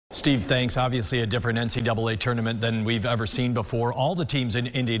Steve, thanks. Obviously a different NCAA tournament than we've ever seen before. All the teams in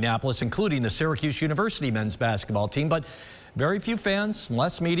Indianapolis, including the Syracuse University men's basketball team, but very few fans,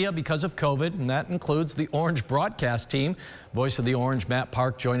 less media because of COVID, and that includes the Orange broadcast team. Voice of the Orange, Matt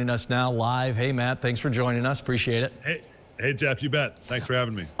Park, joining us now live. Hey, Matt, thanks for joining us. Appreciate it. Hey, Jeff, you bet. Thanks for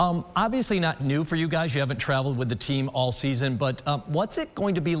having me. Obviously not new for you guys. You haven't traveled with the team all season, but what's it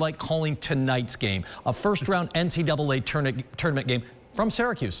going to be like calling tonight's game, a first-round NCAA tournament game from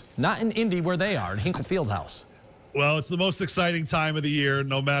Syracuse, not in Indy where they are, at Hinkle Fieldhouse? Well, it's the most exciting time of the year,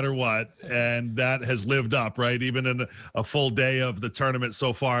 no matter what, and that has lived up, right? Even in a full day of the tournament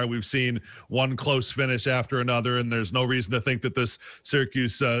so far, we've seen one close finish after another, and there's no reason to think that this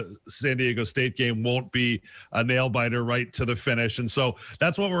Syracuse-San Diego State game won't be a nail-biter right to the finish. And so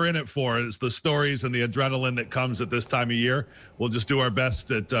that's what we're in it for, is the stories and the adrenaline that comes at this time of year. We'll just do our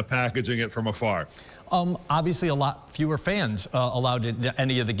best at packaging it from afar. Obviously a lot fewer fans allowed in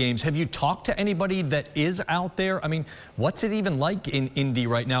any of the games. Have you talked to anybody that is out there? I mean, what's it even like in Indy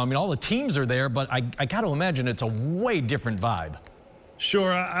right now? I mean, all the teams are there, but I got to imagine it's a way different vibe.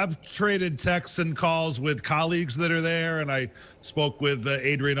 Sure. I've traded texts and calls with colleagues that are there, and I spoke with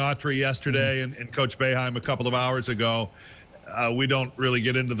Adrian Autry yesterday and Coach Boeheim a couple of hours ago. We don't really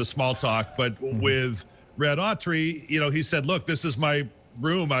get into the small talk, but with Red Autry, you know, he said, look, this is my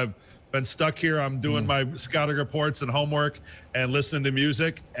room. I've been stuck here. I'm doing my scouting reports and homework and listening to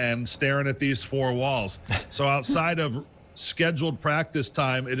music and staring at these four walls. So outside of scheduled practice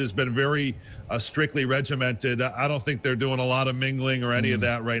time, it has been very strictly regimented. I don't think they're doing a lot of mingling or any of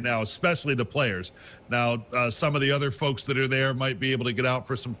that right now, especially the players. Now, some of the other folks that are there might be able to get out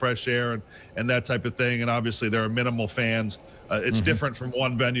for some fresh air and that type of thing. And obviously there are minimal fans. It's different from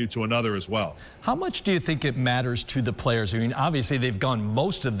one venue to another as well. How much do you think it matters to the players? I mean, obviously they've gone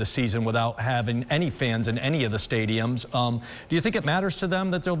most of the season without having any fans in any of the stadiums. Do you think it matters to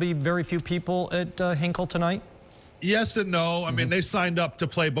them that there'll be very few people at Hinkle tonight? Yes and no. I mean, they signed up to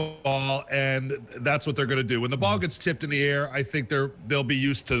play ball, and that's what they're going to do. When the ball gets tipped in the air, I think they'll be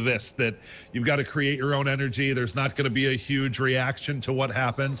used to this, that you've got to create your own energy. There's not going to be a huge reaction to what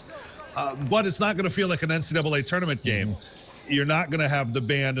happens. But it's not going to feel like an NCAA tournament game. You're not going to have the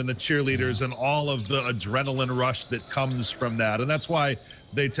band and the cheerleaders and all of the adrenaline rush that comes from that. And that's why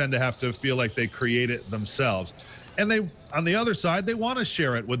they tend to have to feel like they create it themselves. And they, on the other side, they want to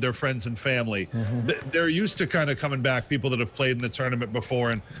share it with their friends and family. They're used to kind of coming back, people that have played in the tournament before,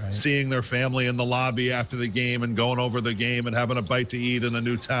 and seeing their family in the lobby after the game and going over the game and having a bite to eat in a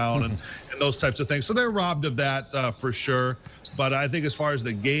new town and those types of things. So they're robbed of that for sure. But I think as far as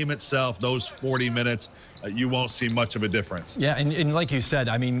the game itself, those 40 minutes, you won't see much of a difference. Yeah, and like you said,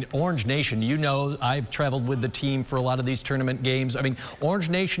 I mean, Orange Nation, you know, I've traveled with the team for a lot of these tournament games. I mean, Orange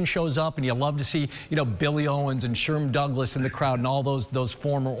Nation shows up, and you love to see, you know, Billy Owens and Sherm Douglas in the crowd and all those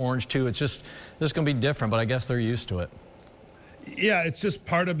former Orange, too. It's just going to be different, but I guess they're used to it. Yeah, it's just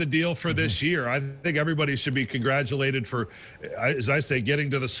part of the deal for this year. I think everybody should be congratulated for, as I say,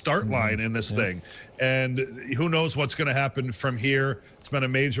 getting to the start line in this thing. And who knows what's going to happen from here. It's been a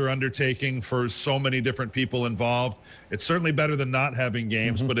major undertaking for so many different people involved. It's certainly better than not having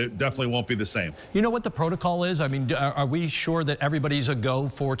games, but it definitely won't be the same. You know what the protocol is? I mean, are we sure that everybody's a go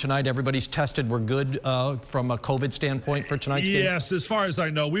for tonight? Everybody's tested. We're good from a COVID standpoint for tonight's game? Yes, as far as I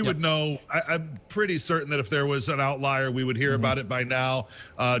know. We would know. I'm pretty certain that if there was an outlier, we would hear about it by now.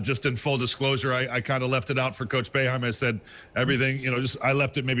 Just in full disclosure, I kind of left it out for Coach Boeheim. I said everything, you know, I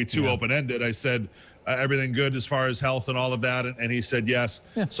left it maybe too open-ended. I said, everything good as far as health and all of that, and he said yes.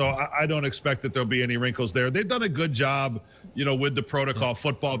 So I don't expect that there'll be any wrinkles there. They've done a good job, you know, with the protocol,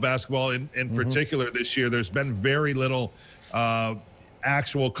 football, basketball in particular this year. There's been very little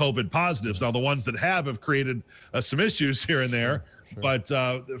actual COVID positives. Now, the ones that have created some issues here and there. But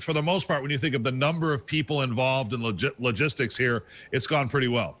for the most part, when you think of the number of people involved in logistics here, it's gone pretty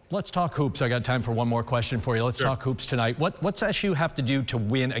well. Let's talk hoops. I got time for one more question for you. Let's talk hoops tonight. What's SU have to do to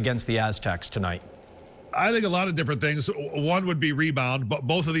win against the Aztecs tonight? I think a lot of different things. One would be rebound, but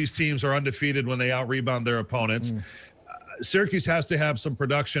both of these teams are undefeated when they out-rebound their opponents. Syracuse has to have some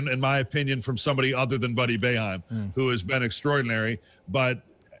production, in my opinion, from somebody other than Buddy Boeheim, who has been extraordinary. But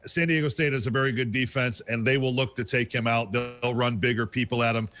San Diego State has a very good defense, and they will look to take him out. They'll run bigger people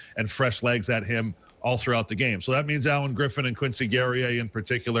at him and fresh legs at him all throughout the game. So that means Alan Griffin and Quincy Guerrier in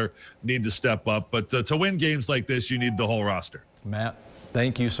particular need to step up. But to win games like this, you need the whole roster. Matt,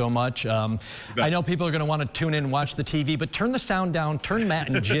 thank you so much. I know people are going to want to tune in and watch the TV, but turn the sound down, turn Matt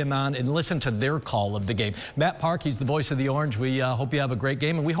and Jim on, and listen to their call of the game. Matt Park, he's the voice of the Orange. We hope you have a great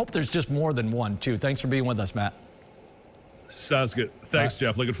game, and we hope there's just more than one, too. Thanks for being with us, Matt. Sounds good. Thanks,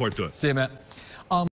 Jeff. Looking forward to it. See you, Matt.